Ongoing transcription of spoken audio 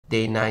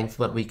Day 9,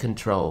 what we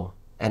control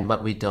and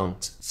what we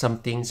don't. Some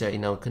things are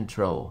in our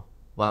control,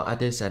 while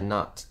others are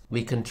not.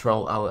 We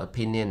control our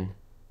opinion,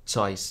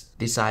 choice,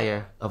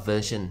 desire,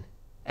 aversion,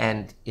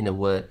 and, in a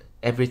word,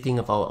 everything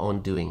of our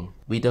own doing.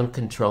 We don't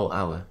control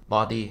our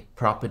body,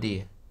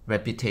 property,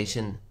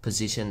 reputation,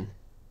 position,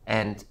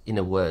 and, in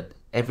a word,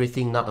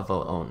 everything not of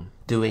our own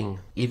doing.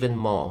 Even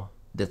more,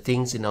 the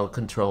things in our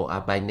control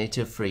are by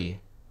nature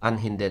free,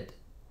 unhindered,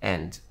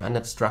 and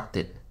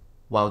unobstructed,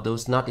 while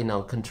those not in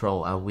our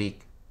control are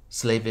weak,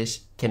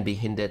 slavish, can be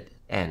hindered,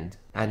 and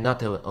are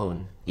not our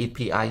own.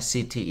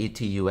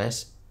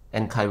 EPICTETUS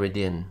and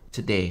Kyridian.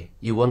 Today,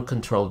 you won't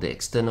control the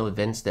external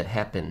events that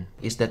happen.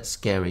 Is that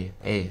scary?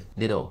 A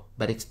little,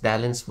 but it's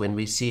balanced when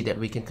we see that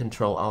we can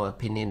control our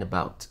opinion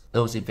about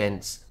those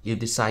events. You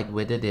decide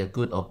whether they're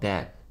good or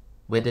bad,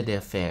 whether they're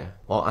fair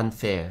or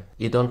unfair.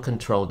 You don't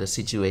control the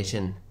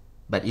situation,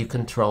 but you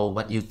control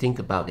what you think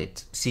about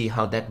it. See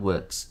how that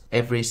works.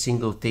 Every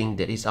single thing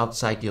that is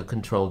outside your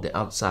control, the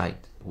outside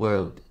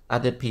world,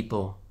 other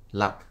people,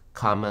 luck,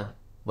 karma,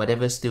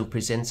 whatever still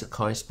presents a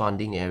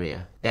corresponding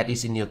area that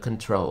is in your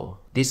control.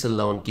 This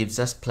alone gives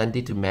us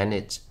plenty to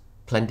manage,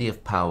 plenty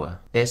of power.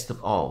 Best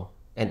of all,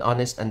 an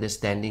honest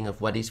understanding of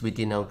what is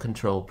within our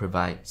control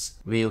provides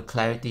real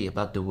clarity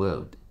about the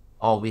world.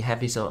 All we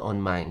have is our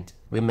own mind.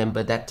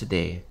 Remember that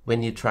today,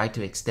 when you try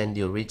to extend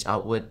your reach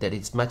outward, that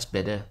it's much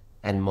better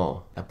and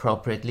more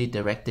appropriately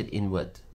directed inward.